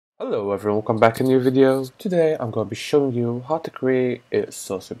Hello everyone, welcome back to a new video. Today I'm going to be showing you how to create a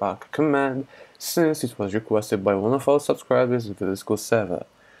Sussybaka command since it was requested by one of our subscribers in the Discord server.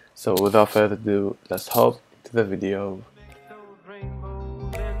 So without further ado, let's hop into the video.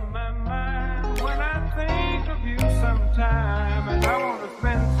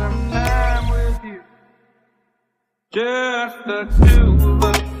 Just the two of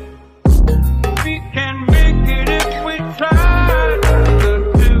us. We can make it if we try. The two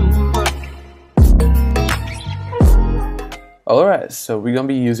of us. Alright, so we're gonna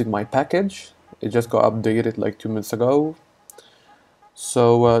be using my package. It just got updated like 2 minutes ago.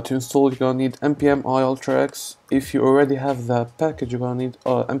 So to install you're gonna need npm i UltraX. If you already have that package, you're gonna need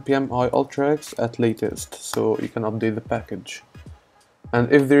npm i UltraX at latest, so you can update the package.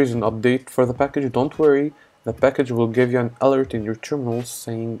 And if there is an update for the package, don't worry. The package will give you an alert in your terminal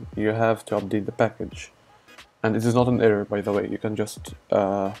saying you have to update the package. And it is not an error, by the way. You can just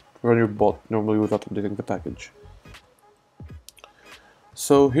run your bot normally without updating the package.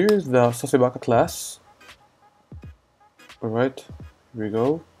 So here's the Sussybaka class. Alright, here we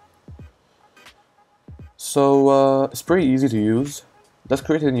go. So it's pretty easy to use. Let's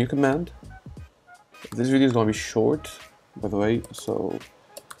create a new command. This video is going to be short, by the way, so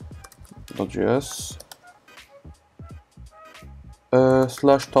 .js.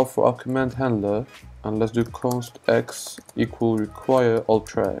 Slash top for our command handler, and let's do const x equal require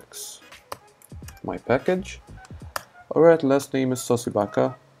UltraX. My package. Alright, last name is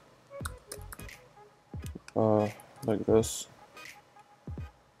Sussybaka. Like this.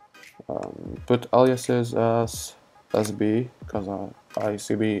 Put aliases as SB, because I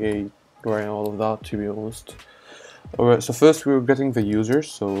CBA during all of that, to be honest. Alright, so first we're getting the user,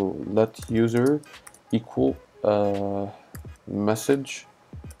 so let user equal message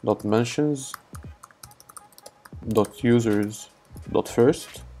dot mentions dot users dot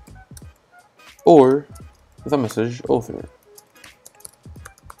first, or the message author.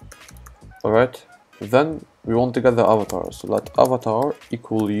 Alright, then we want to get the avatar, so let avatar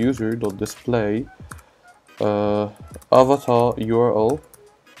equal user dot display avatar URL,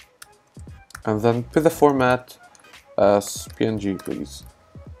 and then put the format as PNG, please.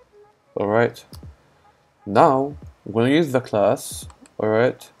 Alright, now we're going to use the class.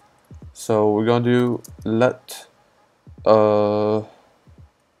 Alright, so we're going to do let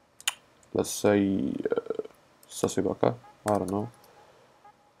let's say Sussybaka, I don't know.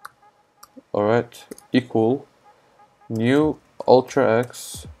 Alright, equal new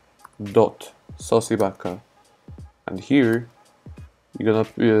UltraX dot Sussybaka, and here you're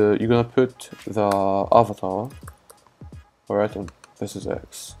gonna put the avatar. Alright, and this is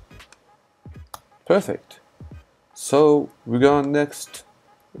X. Perfect. So we're gonna next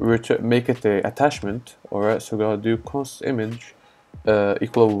make it a attachment. Alright, so we're gonna do const image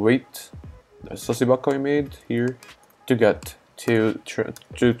equal weight Sussybaka we made here to get to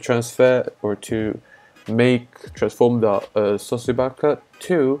transfer or to transform the Sussybaka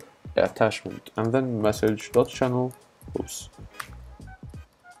to attachment, and then message.channel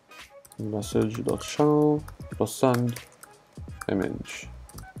message.channel.send image.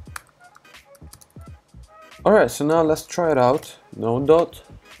 Alright, so now let's try it out. No dot.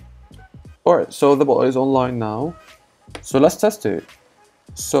 Alright, so the bot is online now. So let's test it.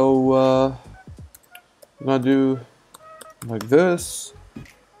 So I'm gonna do like this,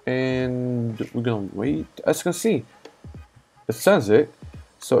 and we're gonna wait. As you can see, it says it.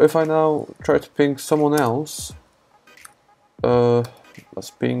 So if I now try to ping someone else,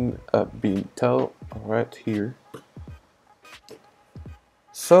 let's ping Beantel. Alright, here.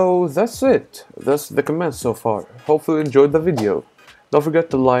 So that's it. That's the command so far. Hopefully you enjoyed the video. Don't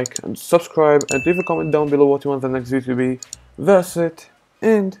forget to like and subscribe, and leave a comment down below what you want the next video to be. That's it,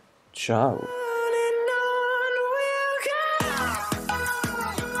 and ciao.